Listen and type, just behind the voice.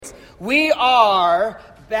We are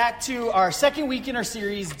back to our second week in our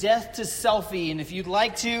series, Death to Selfie. And if you'd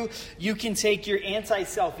like to, you can take your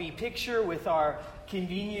anti-selfie picture with our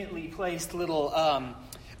conveniently placed little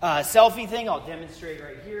selfie thing. I'll demonstrate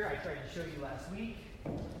right here. I tried to show you last week.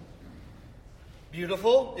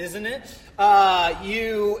 Beautiful, isn't it?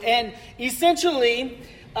 And essentially,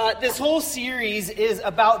 this whole series is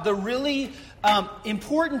about the really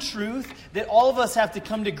important truth that all of us have to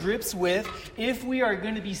come to grips with if we are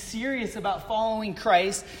going to be serious about following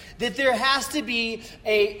Christ, that there has to be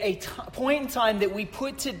a point in time that we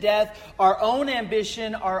put to death our own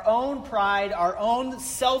ambition, our own pride, our own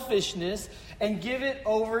selfishness, and give it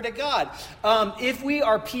over to God. If we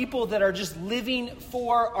are people that are just living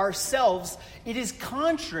for ourselves, it is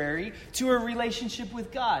contrary to a relationship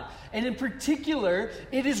with God. And in particular,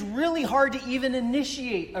 it is really hard to even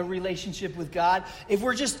initiate a relationship with God if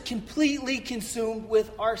we're just completely consumed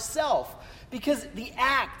with ourselves. Because the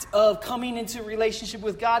act of coming into a relationship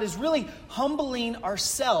with God is really humbling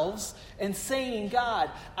ourselves and saying,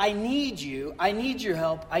 God, I need you. I need your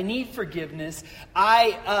help. I need forgiveness.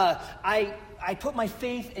 I put my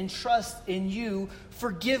faith and trust in you.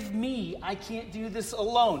 Forgive me. I can't do this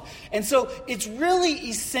alone. And so it's really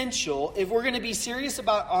essential, if we're going to be serious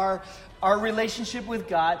about our relationship with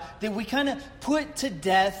God, that we kind of put to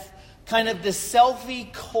death kind of the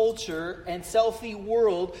selfie culture and selfie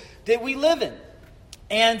world that we live in.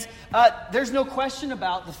 And there's no question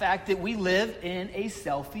about the fact that we live in a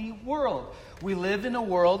selfie world. We live in a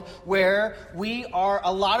world where we are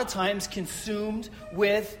a lot of times consumed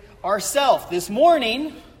with ourselves. This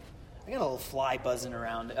morning, I got a little fly buzzing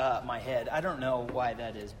around my head. I don't know why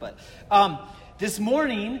that is, but this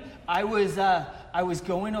morning I was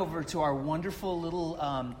going over to our wonderful little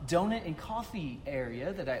donut and coffee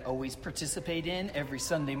area that I always participate in every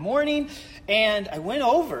Sunday morning, and I went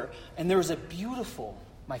over, and there was a beautiful,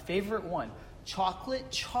 my favorite one,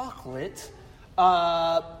 chocolate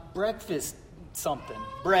breakfast something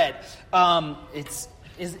bread.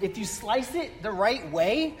 If you slice it the right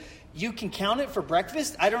way, you can count it for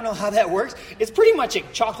breakfast. I don't know how that works. It's pretty much a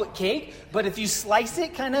chocolate cake, but if you slice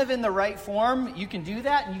it kind of in the right form, you can do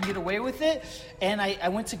that and you can get away with it. And I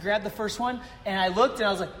went to grab the first one, and I looked and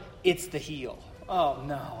I was like, it's the heel. Oh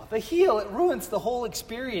no, the heel, it ruins the whole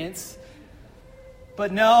experience.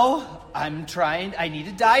 But no, I need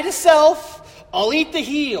to die to self. I'll eat the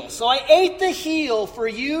heel. So I ate the heel for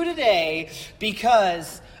you today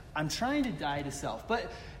because I'm trying to die to self. But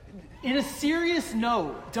in a serious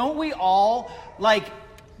note, don't we all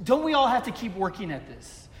have to keep working at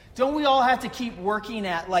this? Don't we all have to keep working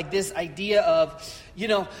at this idea of,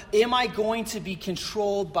 am I going to be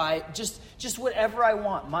controlled by just whatever I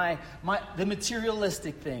want, the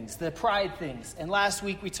materialistic things, the pride things. And last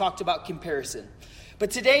week we talked about comparison. But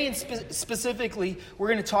today specifically, we're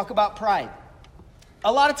going to talk about pride.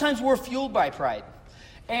 A lot of times we're fueled by pride.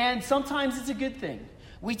 And sometimes it's a good thing.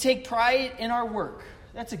 We take pride in our work.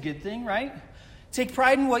 That's a good thing, right? Take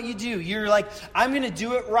pride in what you do. You're like, I'm going to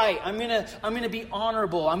do it right. I'm going to be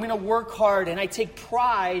honorable. I'm going to work hard, and I take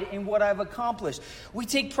pride in what I've accomplished. We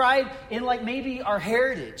take pride in maybe our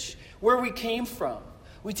heritage, where we came from.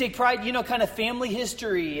 We take pride, kind of family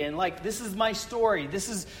history, and this is my story.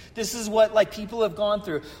 This is what people have gone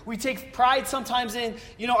through. We take pride sometimes in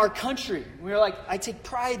our country. We're like, I take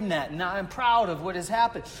pride in that, and I'm proud of what has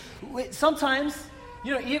happened. Sometimes,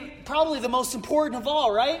 probably the most important of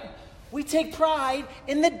all, right? We take pride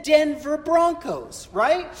in the Denver Broncos,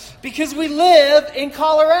 right? Because we live in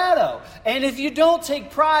Colorado. And if you don't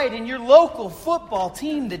take pride in your local football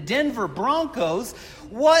team, the Denver Broncos,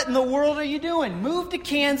 what in the world are you doing? Move to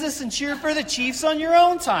Kansas and cheer for the Chiefs on your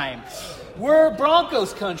own time. We're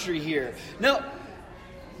Broncos country here. No,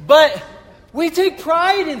 but we take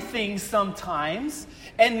pride in things sometimes,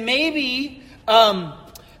 and maybe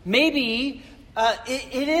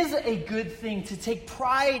it is a good thing to take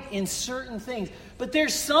pride in certain things, but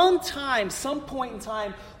there's some point in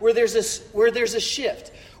time where there's a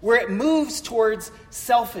shift, where it moves towards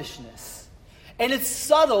selfishness. And it's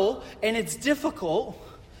subtle and it's difficult,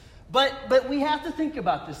 but we have to think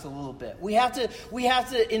about this a little bit. We have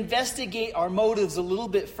to investigate our motives a little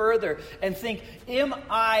bit further and think, am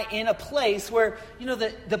I in a place where,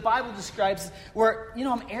 the Bible describes where,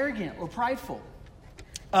 I'm arrogant or prideful?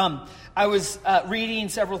 I was reading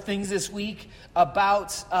several things this week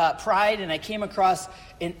about pride, and I came across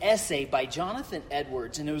an essay by Jonathan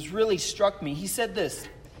Edwards, and it was really struck me. He said this: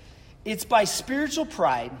 it's by spiritual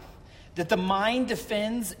pride that the mind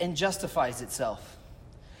defends and justifies itself.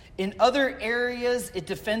 In other areas, it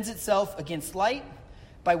defends itself against light,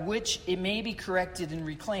 by which it may be corrected and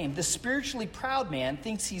reclaimed. The spiritually proud man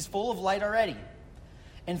thinks he's full of light already.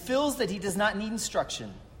 and feels that he does not need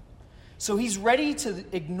instruction. So he's ready to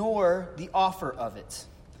ignore the offer of it.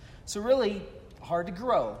 So really hard to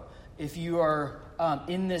grow if you are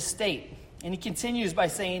in this state. And he continues by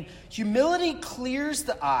saying, humility clears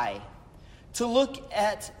the eye to look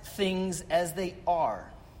at things as they are.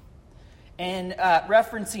 And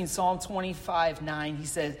referencing Psalm 25:9, he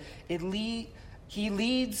says, he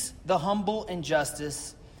leads the humble in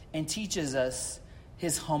justice and teaches us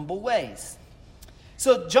his humble ways.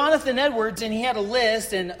 So Jonathan Edwards, and he had a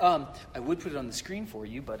list, and I would put it on the screen for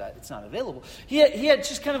you, but it's not available. He had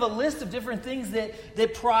just kind of a list of different things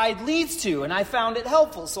that pride leads to, and I found it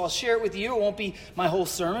helpful, so I'll share it with you. It won't be my whole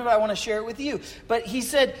sermon, but I want to share it with you. But he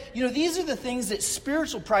said, these are the things that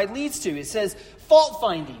spiritual pride leads to. It says fault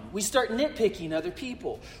finding. We start nitpicking other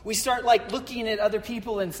people. We start looking at other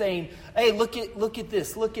people and saying, hey, look at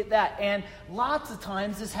this, look at that. And lots of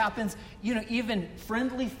times this happens, even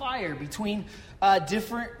friendly fire between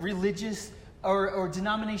different religious or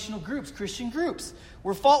denominational groups, Christian groups.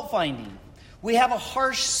 We're fault finding. We have a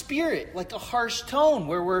harsh spirit, like a harsh tone,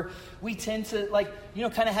 where we tend to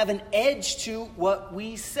kind of have an edge to what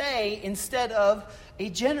we say instead of a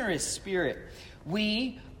generous spirit.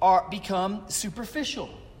 We become superficial,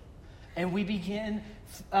 and we begin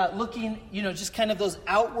looking, just kind of those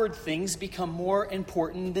outward things become more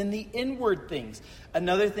important than the inward things.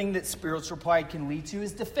 Another thing that spiritual pride can lead to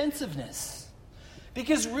is defensiveness.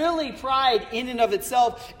 Because really, pride in and of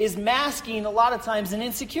itself is masking a lot of times an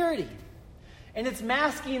insecurity. And it's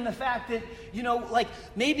masking the fact that,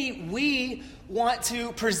 maybe we want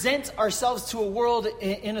to present ourselves to a world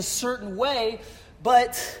in a certain way,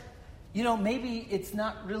 but, maybe it's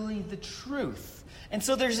not really the truth. And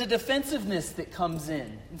so there's a defensiveness that comes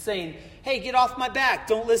in and saying, hey, get off my back.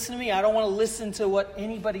 Don't listen to me. I don't want to listen to what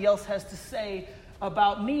anybody else has to say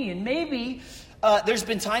about me. And maybe there's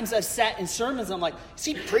been times I've sat in sermons, I'm like, is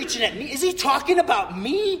he preaching at me? Is he talking about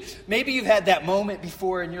me? Maybe you've had that moment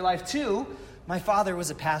before in your life too. My father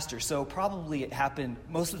was a pastor, so probably it happened,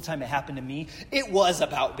 most of the time it happened to me. It was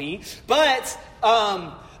about me. But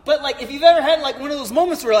if you've ever had one of those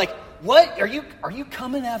moments where what? Are you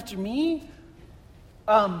coming after me?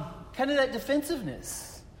 Kind of that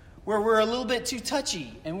defensiveness where we're a little bit too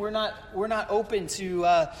touchy and we're not open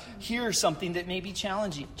to hear something that maybe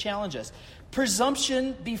challenge us.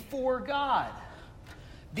 Presumption before God.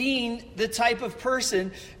 Being the type of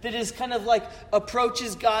person that is kind of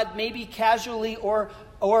approaches God maybe casually or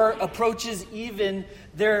approaches even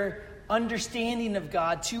their understanding of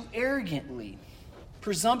God too arrogantly.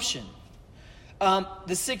 Presumption.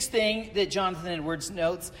 The sixth thing that Jonathan Edwards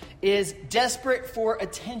notes is desperate for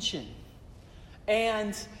attention.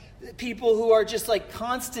 And people who are just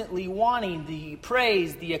constantly wanting the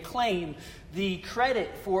praise, the acclaim, the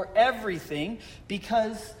credit for everything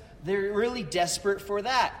because they're really desperate for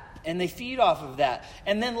that. And they feed off of that.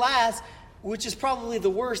 And then last, which is probably the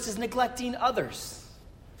worst, is neglecting others.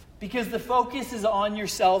 Because the focus is on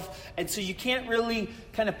yourself, and so you can't really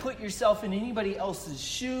kind of put yourself in anybody else's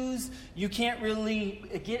shoes. You can't really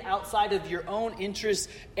get outside of your own interests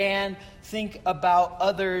and think about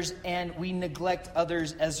others, and we neglect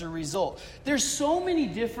others as a result. There's so many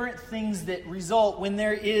different things that result when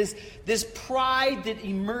there is this pride that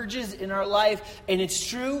emerges in our life, and it's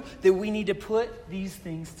true that we need to put these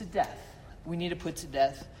things to death. We need to put to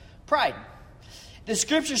death pride. The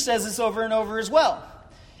scripture says this over and over as well.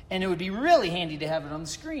 And it would be really handy to have it on the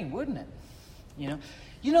screen, wouldn't it?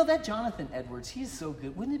 You know that Jonathan Edwards, he's so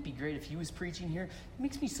good. Wouldn't it be great if he was preaching here? It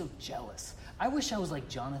makes me so jealous. I wish I was like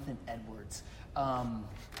Jonathan Edwards.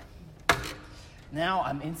 Now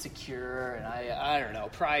I'm insecure, and I don't know,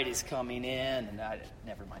 pride is coming in, and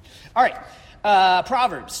never mind. All right,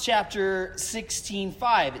 Proverbs chapter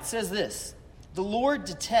 16:5. It says this: "The Lord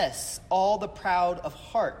detests all the proud of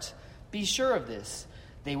heart. Be sure of this.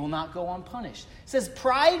 They will not go unpunished." It says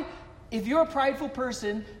pride, if you're a prideful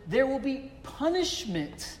person, there will be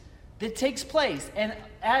punishment that takes place. And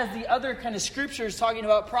as the other kind of scriptures talking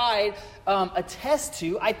about pride attest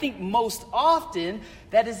to, I think most often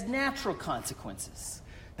that is natural consequences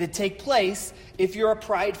that take place if you're a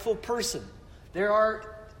prideful person.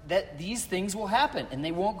 These things will happen and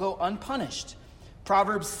they won't go unpunished.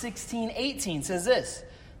 Proverbs 16:18 says this: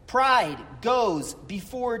 "Pride goes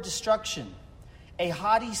before destruction, a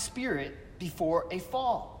haughty spirit before a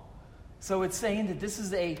fall." So it's saying that this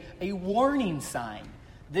is a warning sign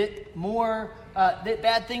that that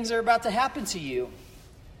bad things are about to happen to you.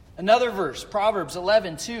 Another verse, Proverbs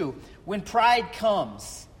 11:2. "When pride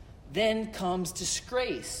comes, then comes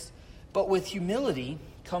disgrace, but with humility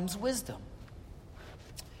comes wisdom."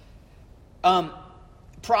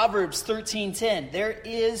 Proverbs 13:10.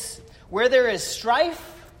 "Where there is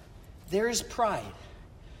strife there is pride,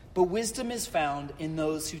 but wisdom is found in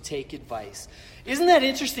those who take advice. Isn't that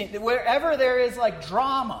interesting? That wherever there is like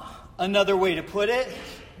drama, another way to put it,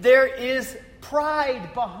 there is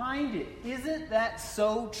pride behind it. Isn't that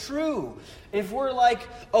so true? If we're like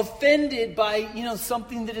offended by,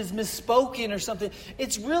 something that is misspoken or something,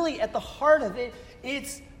 it's really at the heart of it,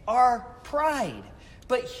 it's our pride.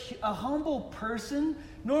 But a humble person,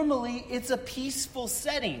 normally it's a peaceful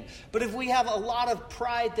setting. But if we have a lot of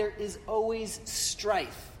pride, there is always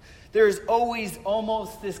strife. There is always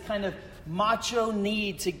almost this kind of macho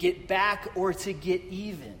need to get back or to get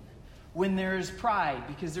even when there is pride,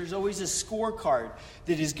 because there's always a scorecard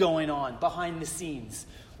that is going on behind the scenes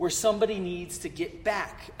where somebody needs to get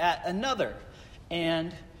back at another.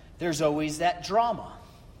 And there's always that drama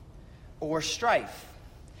or strife.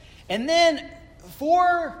 And then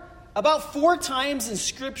about 4 times in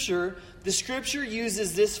Scripture, the Scripture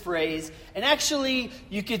uses this phrase. And actually,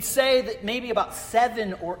 you could say that maybe about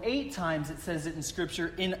 7 or 8 times it says it in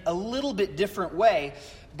Scripture in a little bit different way.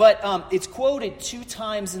 But it's quoted 2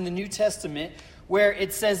 times in the New Testament where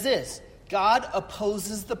it says this: God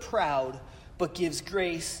opposes the proud, but gives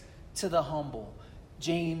grace to the humble.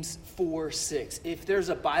 James 4:6. If there's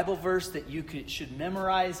a Bible verse that you should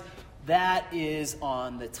memorize, that is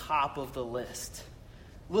on the top of the list.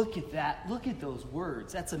 Look at that. Look at those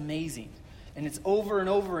words. That's amazing. And it's over and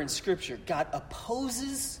over in Scripture. God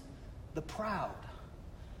opposes the proud,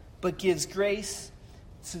 but gives grace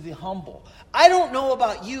to the humble. I don't know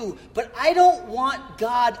about you, but I don't want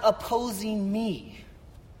God opposing me.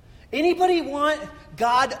 Anybody want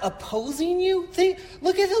God opposing you?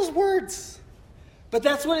 Look at those words. But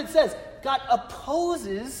that's what it says. God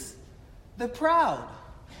opposes the proud.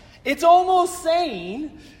 It's almost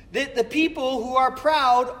saying that the people who are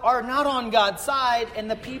proud are not on God's side,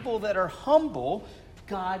 and the people that are humble,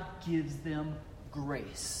 God gives them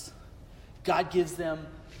grace. God gives them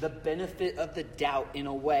the benefit of the doubt in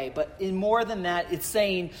a way. But in more than that, it's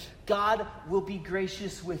saying God will be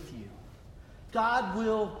gracious with you. God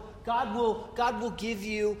will give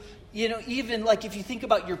you, even like if you think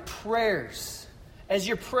about your prayers, as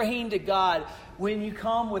you're praying to God, when you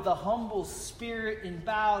come with a humble spirit and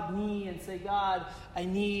bowed knee and say, God, I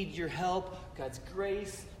need your help, God's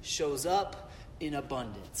grace shows up in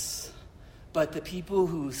abundance. But the people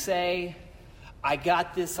who say, I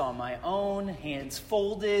got this on my own, hands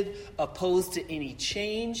folded, opposed to any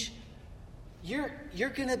change, you're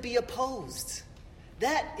going to be opposed.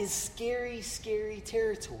 That is scary, scary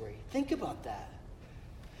territory. Think about that.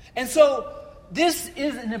 And so this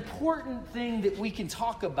is an important thing that we can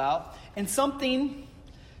talk about, and something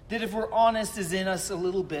that, if we're honest, is in us a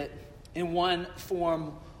little bit in one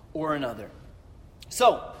form or another.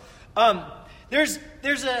 So, there's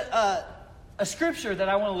a scripture that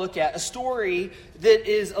I want to look at, a story that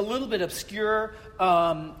is a little bit obscure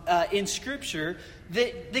in Scripture,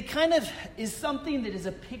 that kind of is something that is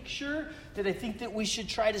a picture that I think that we should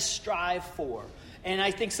try to strive for. And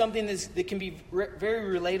I think something that can be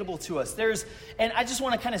very relatable to us. And I just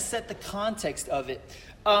want to kind of set the context of it.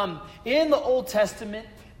 In the Old Testament,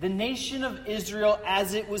 the nation of Israel,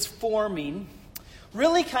 as it was forming,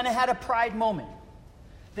 really kind of had a pride moment.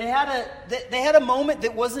 They had a moment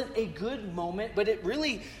that wasn't a good moment, but it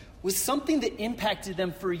really was something that impacted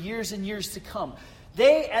them for years and years to come.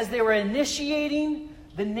 As they were initiating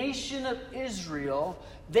the nation of Israel,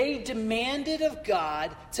 they demanded of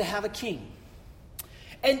God to have a king.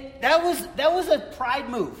 And that was a pride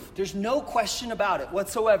move. There's no question about it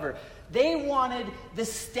whatsoever. They wanted the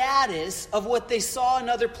status of what they saw in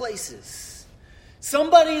other places.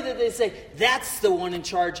 Somebody that they say, that's the one in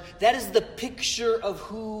charge. That is the picture of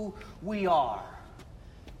who we are.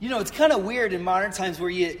 It's kind of weird in modern times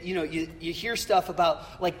where you hear stuff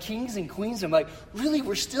about like kings and queens. I'm like, really?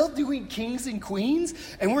 We're still doing kings and queens?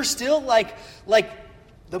 And we're still like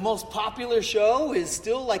the most popular show is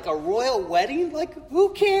still like a royal wedding? Like,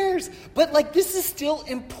 who cares? But like, this is still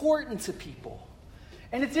important to people.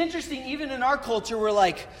 And it's interesting, even in our culture, we're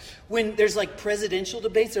like, when there's like presidential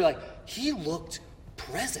debates, they're like, he looked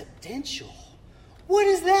presidential. What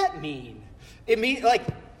does that mean? It means like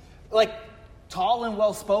tall and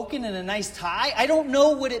well-spoken and a nice tie? I don't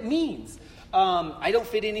know what it means. I don't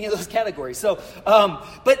fit any of those categories. So,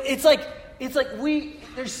 but it's like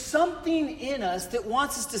there's something in us that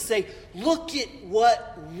wants us to say, look at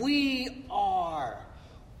what we are.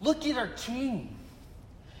 Look at our king.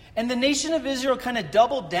 And the nation of Israel kind of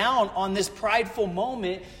doubled down on this prideful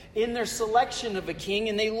moment in their selection of a king.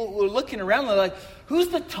 And they were looking around, they're like, who's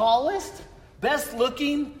the tallest, best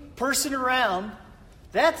looking person around?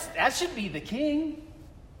 That should be the king.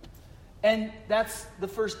 And that's the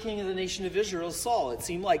first king of the nation of Israel, Saul. It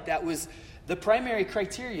seemed like that was the primary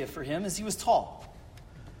criteria for him, is he was tall.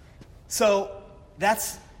 So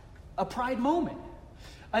that's a pride moment.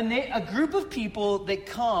 A group of people that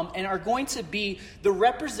come and are going to be the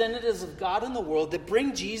representatives of God in the world, that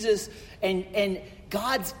bring Jesus and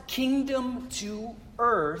God's kingdom to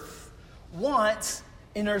earth, want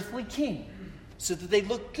an earthly king so that they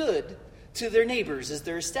look good to their neighbors as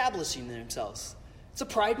they're establishing themselves. It's a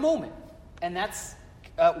pride moment. And that's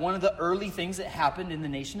one of the early things that happened in the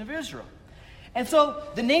nation of Israel. And so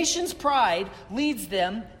the nation's pride leads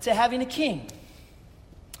them to having a king.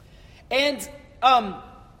 And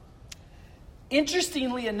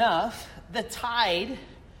interestingly enough, the tide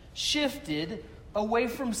shifted away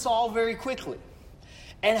from Saul very quickly.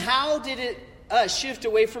 And how did it shift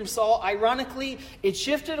away from Saul? Ironically, it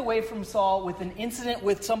shifted away from Saul with an incident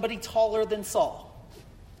with somebody taller than Saul.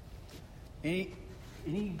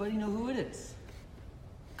 Anybody know who it is?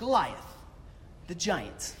 Goliath, the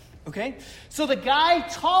giant. Okay? So the guy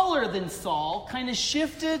taller than Saul kind of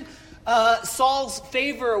shifted Saul's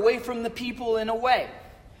favor away from the people in a way.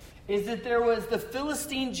 Is that there was the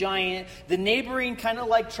Philistine giant, the neighboring kind of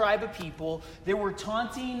like tribe of people that were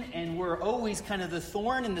taunting and were always kind of the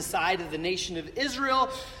thorn in the side of the nation of Israel.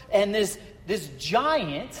 And this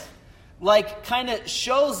giant like kind of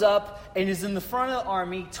shows up and is in the front of the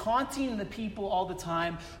army taunting the people all the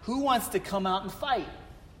time. Who wants to come out and fight?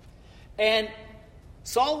 And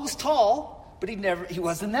Saul was tall, but he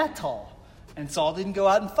wasn't that tall. And Saul didn't go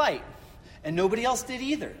out and fight. And nobody else did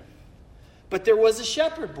either. But there was a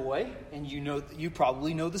shepherd boy, and you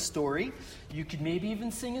probably know the story. You could maybe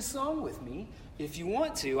even sing a song with me if you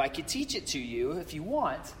want to. I could teach it to you if you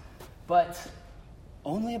want. But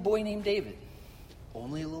only a boy named David.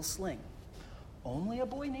 Only a little sling. Only a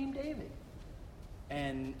boy named David.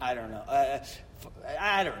 And I don't know.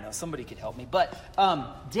 I don't know. Somebody could help me. But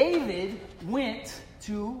David went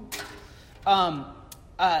to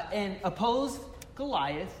and opposed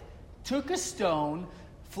Goliath, took a stone,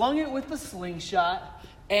 flung it with a slingshot,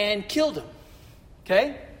 and killed him.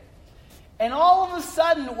 Okay? And all of a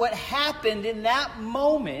sudden, what happened in that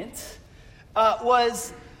moment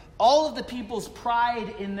was all of the people's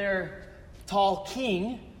pride in their tall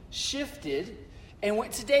king shifted and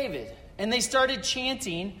went to David. And they started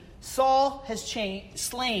chanting, Saul has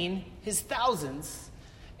slain his thousands,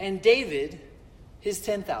 and David his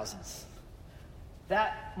 10,000s.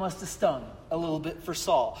 That must have stung a little bit for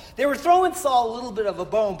Saul. They were throwing Saul a little bit of a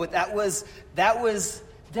bone, but that was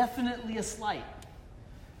definitely a slight.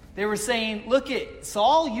 They were saying, look it,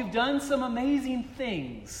 Saul, you've done some amazing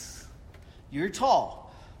things. You're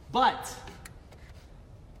tall. But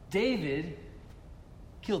David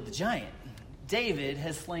killed the giant. David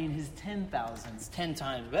has slain his 10,000s 10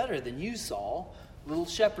 times better than you, Saul, little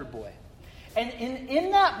shepherd boy. And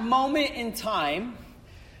in that moment in time,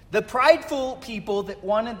 the prideful people that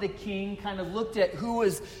wanted the king kind of looked at who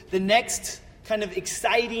was the next kind of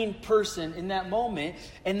exciting person in that moment,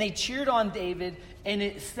 and they cheered on David, and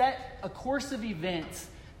it set a course of events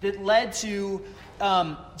that led to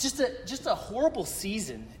just a horrible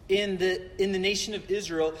season in the nation of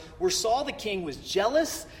Israel, where Saul the king was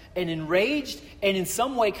jealous and enraged, and in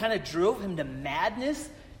some way kind of drove him to madness,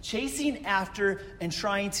 chasing after and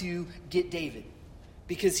trying to get David.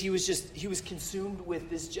 Because he was consumed with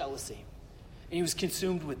this jealousy. And he was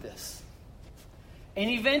consumed with this. And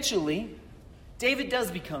eventually, David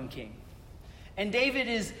does become king. And David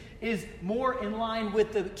is more in line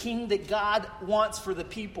with the king that God wants for the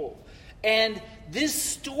people. And this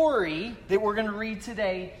story that we're going to read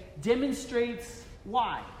today demonstrates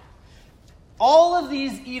why. All of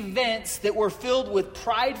these events that were filled with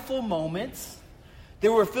prideful moments,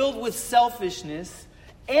 that were filled with selfishness,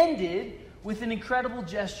 ended with an incredible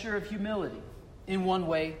gesture of humility in one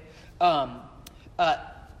way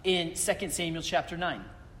in 2 Samuel chapter 9.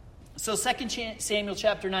 So 2 Samuel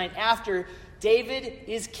chapter 9, after David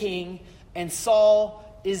is king and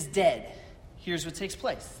Saul is dead, here's what takes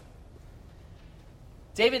place.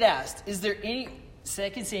 David asked,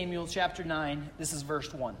 2 Samuel chapter 9, this is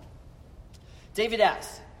verse 1. David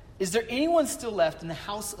asked, is there anyone still left in the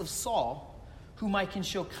house of Saul whom I can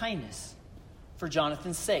show kindness for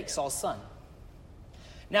Jonathan's sake, Saul's son?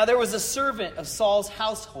 Now there was a servant of Saul's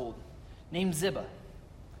household named Ziba.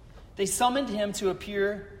 They summoned him to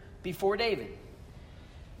appear before David.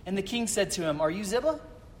 And the king said to him, are you Ziba?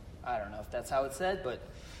 I don't know if that's how it's said, but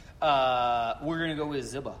we're going to go with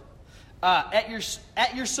Ziba. At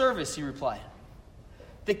your service, he replied.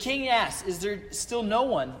 The king asked, is there still no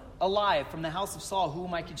one alive from the house of Saul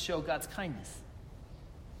whom I could show God's kindness?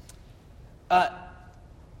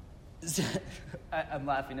 I'm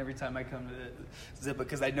laughing every time I come to Ziba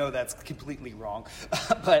because I know that's completely wrong.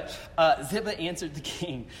 But Ziba answered the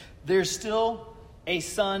king, "There's still a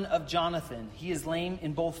son of Jonathan. He is lame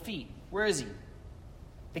in both feet. Where is he?"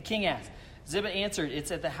 The king asked. Ziba answered,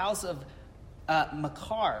 "It's at the house of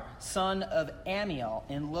Machir, son of Ammiel,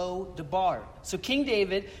 in Lo Debar." So King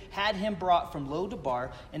David had him brought from Lo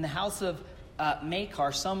Debar in the house of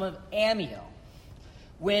Machir, son of Ammiel.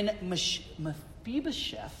 When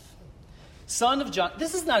Mephibosheth, son of John,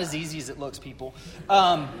 this is not as easy as it looks, people.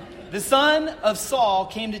 The son of Saul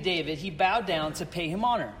came to David. He bowed down to pay him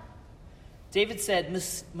honor. David said,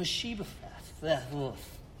 "Mephibosheth,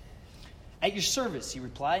 at your service," he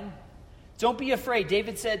replied. "Don't be afraid,"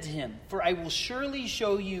 David said to him, "for I will surely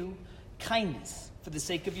show you kindness for the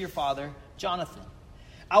sake of your father, Jonathan.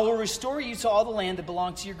 I will restore you to all the land that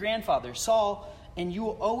belonged to your grandfather, Saul, and you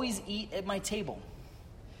will always eat at my table."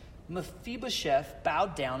 Mephibosheth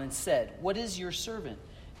bowed down and said, "What is your servant,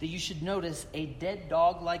 that you should notice a dead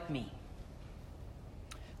dog like me?"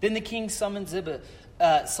 Then the king summoned Ziba,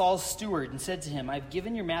 Saul's steward, and said to him, "I have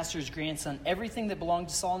given your master's grandson everything that belonged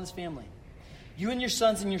to Saul and his family. You and your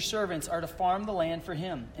sons and your servants are to farm the land for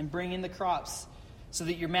him and bring in the crops, so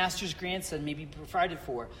that your master's grandson may be provided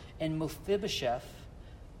for. And Mephibosheth,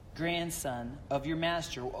 grandson of your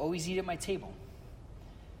master, will always eat at my table."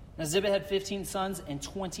 Now Ziba had 15 sons and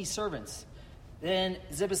 20 servants. Then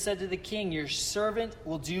Ziba said to the king, "Your servant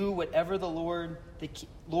will do whatever the Lord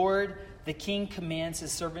the king commands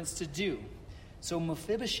his servants to do." So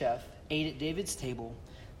Mephibosheth ate at David's table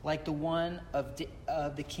like the one of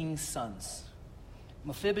the king's sons.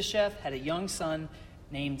 Mephibosheth had a young son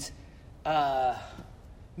named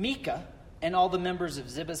Micah, and all the members of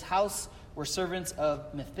Ziba's house were servants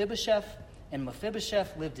of Mephibosheth, and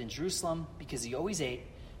Mephibosheth lived in Jerusalem because he always ate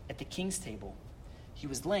at the king's table. He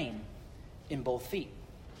was lame in both feet.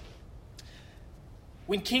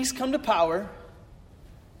 When kings come to power,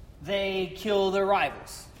 they kill their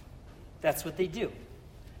rivals. That's what they do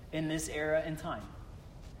in this era and time.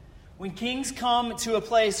 When kings come to a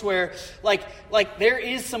place where, like there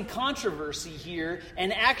is some controversy here,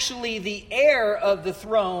 and actually the heir of the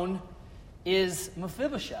throne is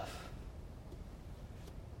Mephibosheth.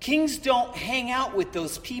 Kings don't hang out with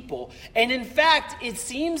those people. And in fact, it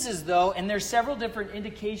seems as though, and there's several different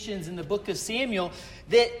indications in the book of Samuel,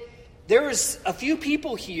 that there was a few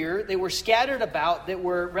people here that were scattered about that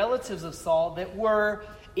were relatives of Saul that were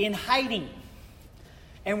in hiding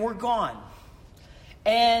and were gone.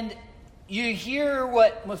 And you hear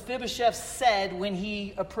what Mephibosheth said when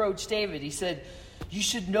he approached David. He said, "You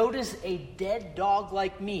should notice a dead dog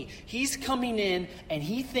like me." He's coming in and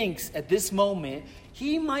he thinks at this moment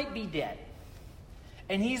he might be dead.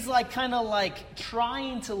 And he's kind of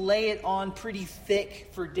trying to lay it on pretty thick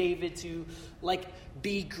for David to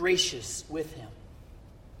be gracious with him.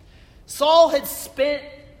 Saul had spent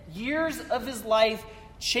years of his life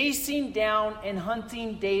chasing down and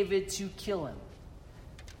hunting David to kill him.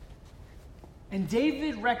 And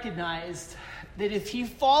David recognized that if he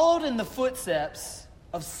followed in the footsteps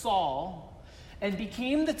of Saul and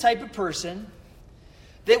became the type of person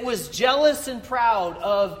that was jealous and proud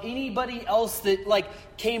of anybody else that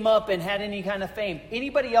came up and had any kind of fame,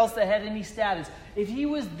 anybody else that had any status, if he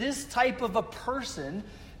was this type of a person,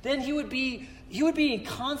 then he would be in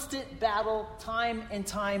constant battle time and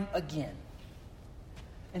time again.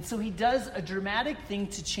 And so he does a dramatic thing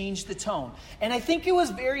to change the tone. And I think it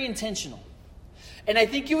was very intentional. And I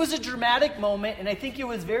think it was a dramatic moment, and I think it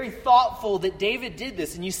was very thoughtful that David did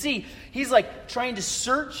this. And you see, he's trying to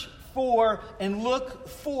search for and look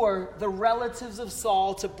for the relatives of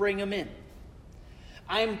Saul to bring him in.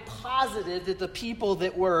 I'm positive that the people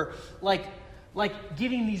that were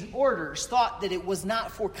getting these orders thought that it was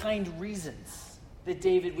not for kind reasons that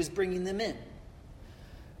David was bringing them in.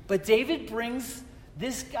 But David brings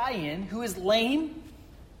this guy in who is lame,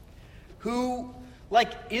 who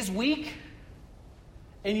is weak,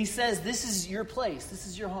 and he says, "This is your place, this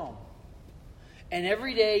is your home. And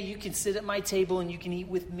every day you can sit at my table and you can eat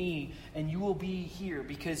with me, and you will be here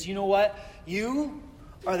because you know what? You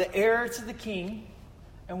are the heir to the king,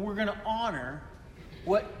 and we're going to honor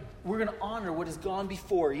what has gone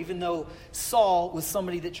before, even though Saul was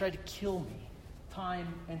somebody that tried to kill me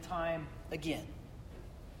time and time again."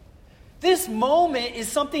 This moment is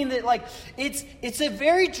something that it's a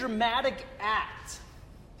very dramatic act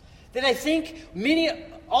that I think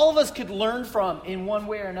all of us could learn from in one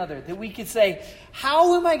way or another. That we could say,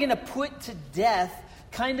 how am I going to put to death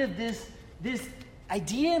kind of this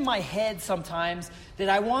idea in my head sometimes that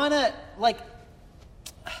I want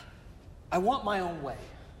my own way?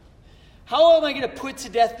 How am I going to put to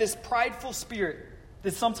death this prideful spirit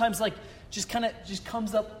that sometimes like just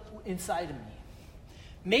comes up inside of me.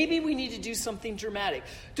 Maybe we need to do something dramatic.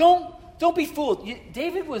 Don't be fooled.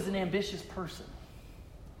 David was an ambitious person.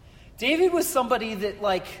 David was somebody that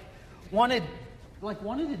wanted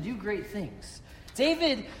to do great things.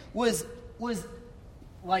 David was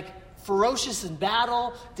ferocious in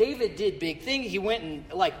battle. David did big things. He went and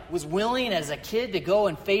was willing as a kid to go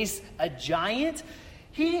and face a giant.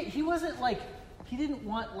 He wasn't he didn't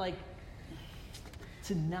want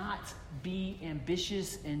to not be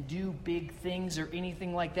ambitious and do big things or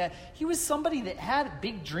anything like that. He was somebody that had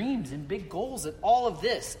big dreams and big goals and all of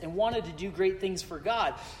this and wanted to do great things for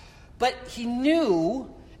God. But he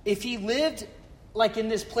knew if he lived in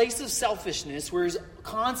this place of selfishness where he's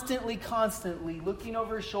constantly looking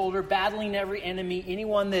over his shoulder, battling every enemy,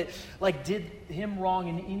 anyone that did him wrong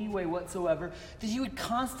in any way whatsoever, that he would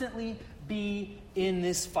constantly be in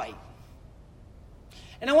this fight.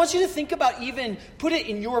 And I want you to think about, even put it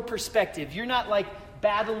in your perspective. You're not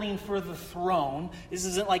battling for the throne. This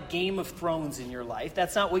isn't like Game of Thrones in your life.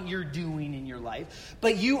 That's not what you're doing in your life.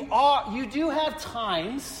 But you do have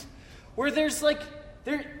times where there's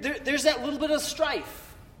there's that little bit of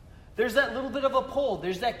strife. There's that little bit of a pull.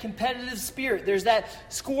 There's that competitive spirit. There's that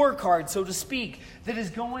scorecard, so to speak, that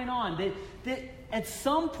is going on. That at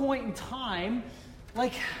some point in time,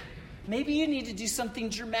 maybe you need to do something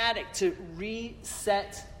dramatic to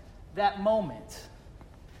reset that moment.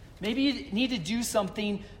 Maybe you need to do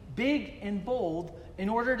something big and bold in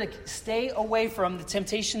order to stay away from the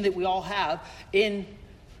temptation that we all have in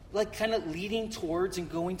kind of leading towards and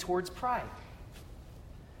going towards pride.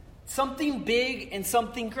 Something big and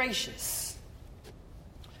something gracious.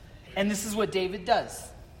 And this is what David does.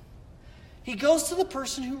 He goes to the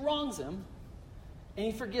person who wrongs him and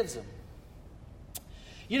he forgives him.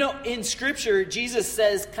 In Scripture, Jesus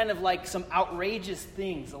says kind of some outrageous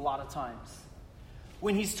things a lot of times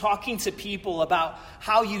when he's talking to people about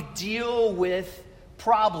how you deal with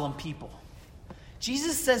problem people.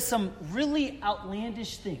 Jesus says some really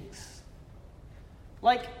outlandish things.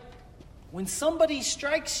 When somebody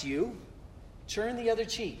strikes you, turn the other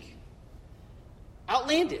cheek.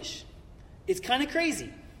 Outlandish. It's kind of crazy.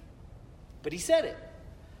 But he said it.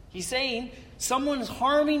 He's saying, someone's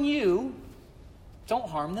harming you, don't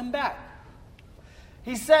harm them back.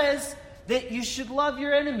 He says that you should love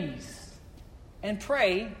your enemies and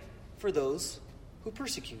pray for those who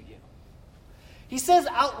persecute you. He says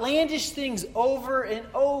outlandish things over and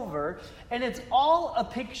over, and it's all a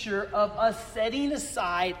picture of us setting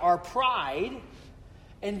aside our pride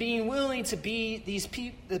and being willing to be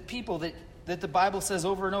the people that the Bible says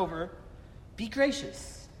over and over, be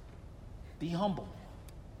gracious, be humble.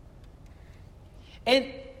 And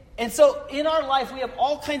so in our life, we have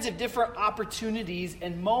all kinds of different opportunities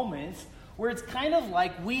and moments where it's kind of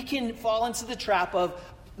we can fall into the trap of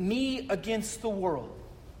me against the world.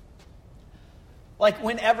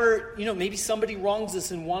 Whenever, maybe somebody wrongs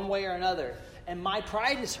us in one way or another, and my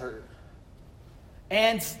pride is hurt.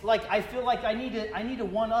 And I feel like I need to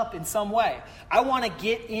one up in some way. I want to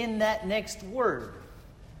get in that next word.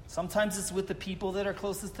 Sometimes it's with the people that are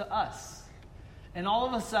closest to us. And all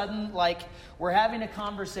of a sudden, we're having a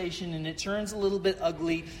conversation and it turns a little bit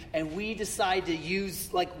ugly, and we decide to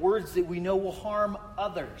use words that we know will harm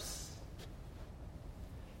others.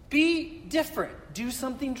 Be different. Do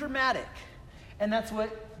something dramatic. And that's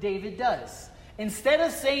what David does. Instead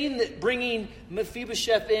of bringing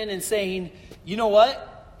Mephibosheth in and saying, you know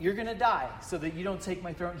what? You're going to die so that you don't take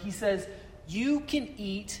my throne. He says, you can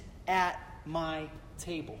eat at my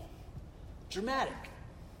table. Dramatic.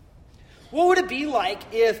 What would it be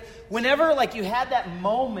if whenever you had that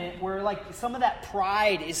moment where some of that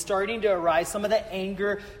pride is starting to arise, some of that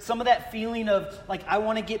anger, some of that feeling of I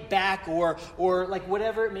want to get back or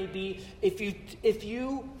whatever it may be, if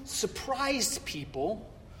you surprised people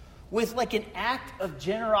with an act of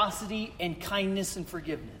generosity and kindness and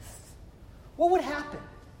forgiveness, what would happen?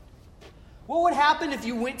 What would happen if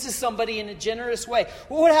you went to somebody in a generous way?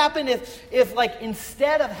 What would happen if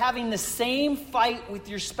instead of having the same fight with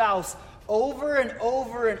your spouse over and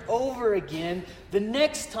over and over again, the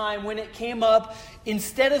next time when it came up,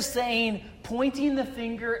 instead of pointing the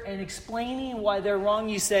finger and explaining why they're wrong,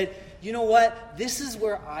 you said, you know what? This is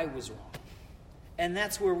where I was wrong. And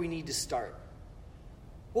that's where we need to start.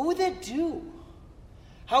 What would that do?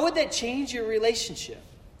 How would that change your relationship?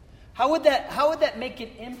 How would that make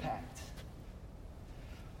an impact?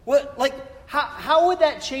 How would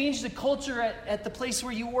that change the culture at the place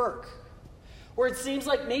where you work? Where it seems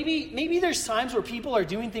maybe there's times where people are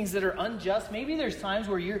doing things that are unjust. Maybe there's times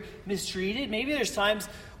where you're mistreated. Maybe there's times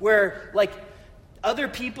where other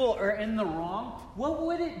people are in the wrong, what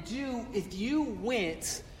would it do if you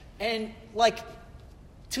went and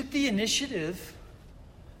took the initiative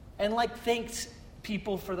and thanked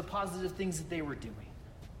people for the positive things that they were doing?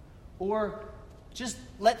 Or just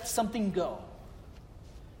let something go?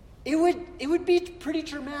 It would be pretty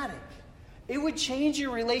dramatic. It would change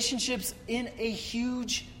your relationships in a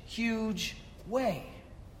huge, huge way.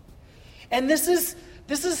 And this is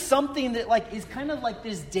something that is kind of like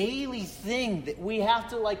this daily thing that we have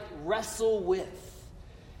to wrestle with.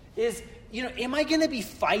 Is, am I going to be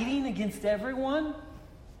fighting against everyone?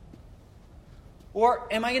 Or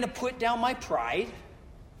am I going to put down my pride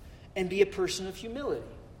and be a person of humility?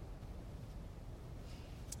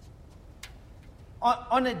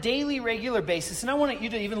 On a daily, regular basis, and I want you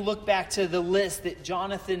to even look back to the list that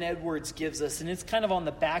Jonathan Edwards gives us, and it's kind of on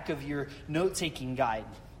the back of your note-taking guide.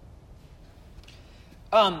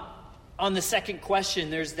 On the second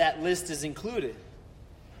question, there's that list is included.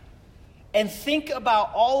 And think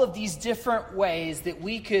about all of these different ways that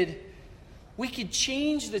we could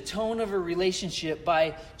change the tone of a relationship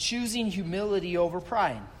by choosing humility over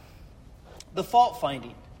pride. The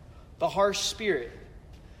fault-finding, the harsh spirit,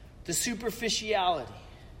 the superficiality,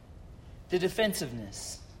 the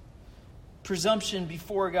defensiveness, presumption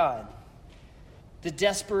before God, the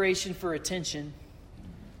desperation for attention,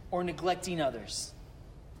 or neglecting others.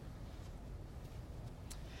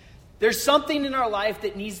 There's something in our life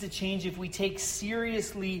that needs to change if we take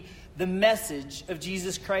seriously the message of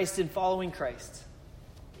Jesus Christ and following Christ.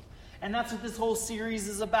 And that's what this whole series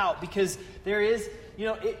is about, because there is,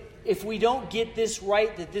 if we don't get this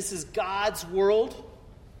right, that this is God's world,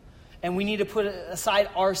 and we need to put aside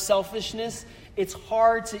our selfishness, it's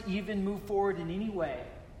hard to even move forward in any way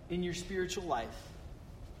in your spiritual life.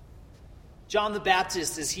 John the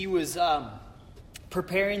Baptist, as he was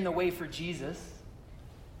preparing the way for Jesus,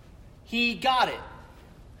 he got it.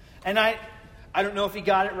 And I don't know if he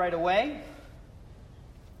got it right away,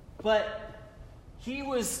 but he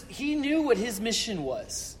knew what his mission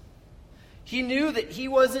was. He knew that he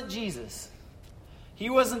wasn't Jesus. He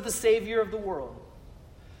wasn't the Savior of the world.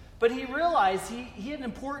 But he realized he had an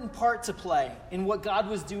important part to play in what God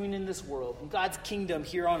was doing in this world, in God's kingdom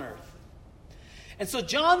here on earth. And so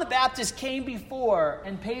John the Baptist came before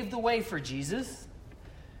and paved the way for Jesus.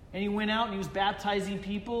 And he went out and he was baptizing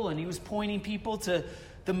people, and he was pointing people to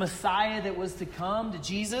the Messiah that was to come, to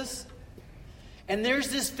Jesus. And there's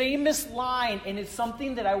this famous line, and it's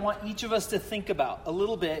something that I want each of us to think about a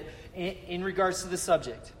little bit in regards to the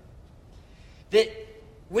subject. That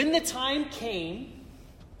when the time came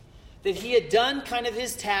that he had done kind of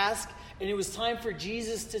his task, and it was time for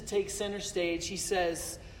Jesus to take center stage, he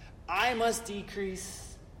says, I must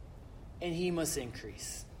decrease, and he must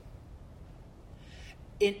increase.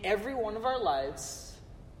 In every one of our lives,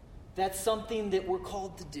 that's something that we're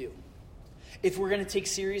called to do if we're going to take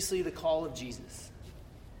seriously the call of Jesus.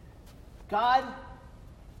 God's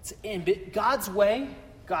way,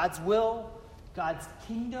 God's will, God's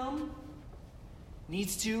kingdom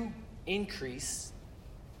needs to increase.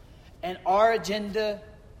 And our agenda,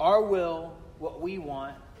 our will, what we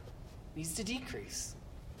want, needs to decrease.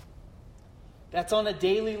 That's on a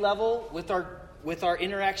daily level with our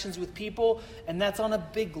interactions with people, and that's on a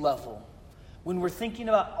big level when we're thinking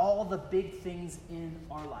about all the big things in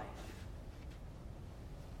our life.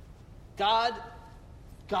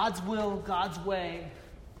 God's will, God's way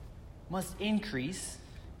must increase.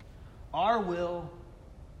 Our will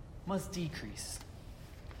must decrease.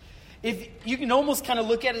 If you can almost kind of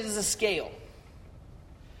look at it as a scale.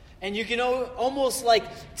 And you can almost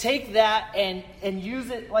take that and use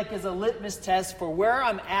it as a litmus test for where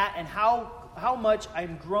I'm at and how much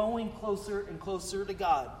I'm growing closer and closer to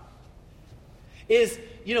God. Is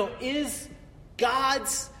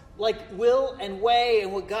God's will and way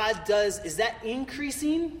and what God does, is that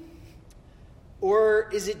increasing or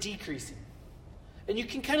is it decreasing? And you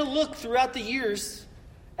can kind of look throughout the years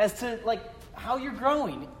as to how you're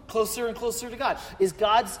growing closer and closer to God. Is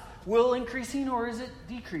God's will increasing or is it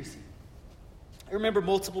decreasing? I remember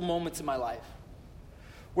multiple moments in my life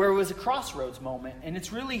where it was a crossroads moment, and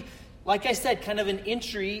it's really, like I said, kind of an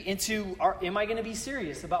entry into, am I going to be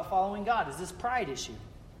serious about following God? Is this pride issue?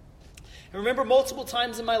 I remember multiple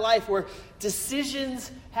times in my life where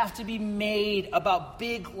decisions have to be made about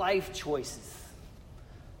big life choices.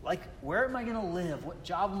 Like, where am I going to live? What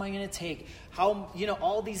job am I going to take? How,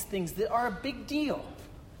 all these things that are a big deal.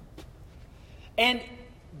 And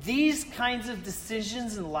these kinds of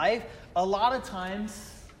decisions in life, a lot of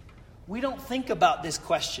times, we don't think about this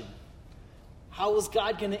question. How is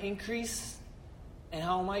God going to increase? And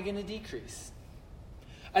how am I going to decrease?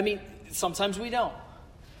 I mean, sometimes we don't.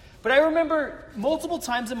 But I remember multiple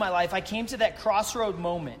times in my life, I came to that crossroad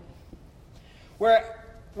moment where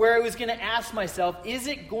I was going to ask myself, is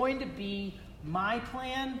it going to be my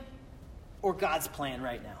plan or God's plan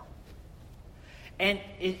right now? And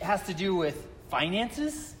it has to do with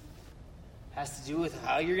finances, has to do with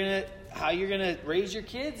how you're gonna raise your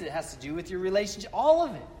kids, it has to do with your relationship, all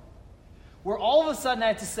of it. Where all of a sudden I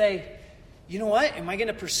have to say, you know what, am I going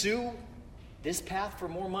to pursue this path for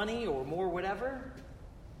more money or more whatever?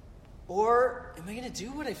 Or am I going to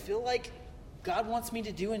do what I feel like God wants me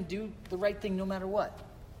to do and do the right thing no matter what?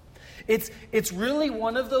 It's really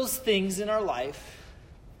one of those things in our life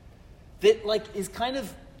that is kind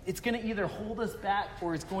of, it's going to either hold us back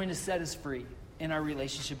or it's going to set us free in our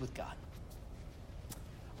relationship with God.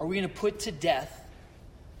 Are we going to put to death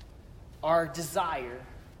our desire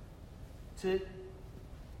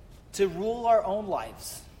to rule our own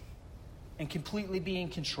lives and completely be in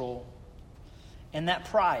control, and that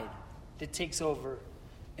pride that takes over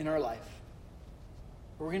in our life?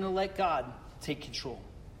 We're going to let God take control.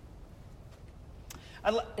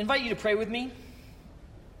 I invite you to pray with me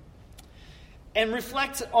and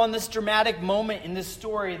reflect on this dramatic moment in this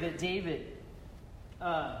story that David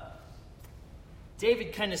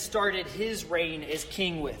kind of started his reign as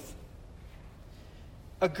king with.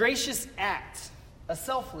 A gracious act, a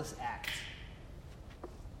selfless act.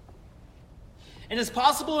 And it's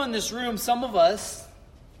possible in this room, some of us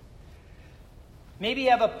maybe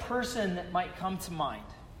have a person that might come to mind.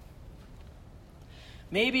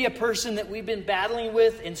 Maybe a person that we've been battling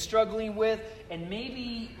with and struggling with, and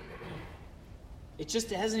maybe it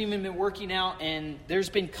just hasn't even been working out, and there's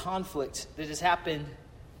been conflict that has happened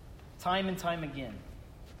time and time again.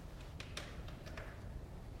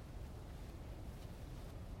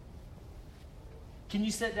 Can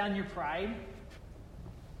you set down your pride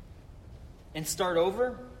and start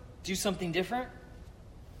over? Do something different?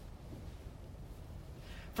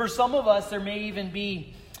 For some of us, there may even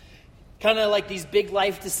be kind of like these big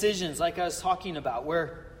life decisions like I was talking about,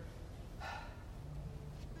 where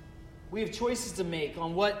we have choices to make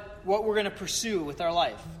on what we're going to pursue with our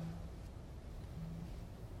life.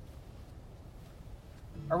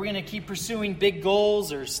 Are we going to keep pursuing big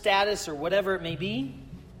goals or status or whatever it may be?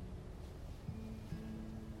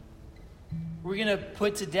 We're going to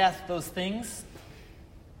put to death those things.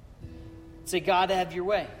 Say, God, have your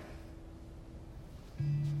way.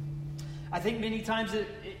 I think many times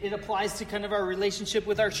it applies to kind of our relationship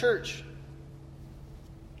with our church.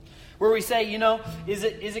 Where we say, is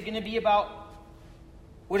it going to be about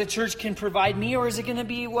what a church can provide me, or is it going to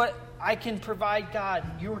be what I can provide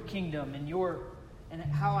God, your kingdom, and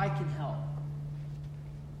how I can help?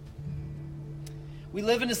 We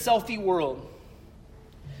live in a selfie world.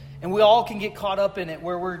 And we all can get caught up in it,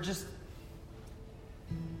 where we're just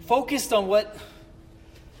focused on what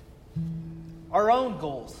our own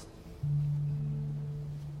goals.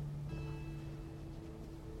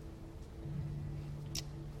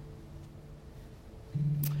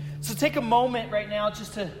 So take a moment right now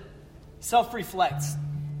just to self-reflect.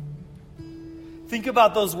 Think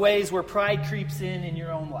about those ways where pride creeps in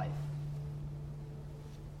your own life.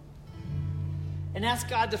 And ask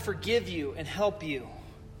God to forgive you and help you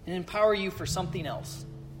and empower you for something else.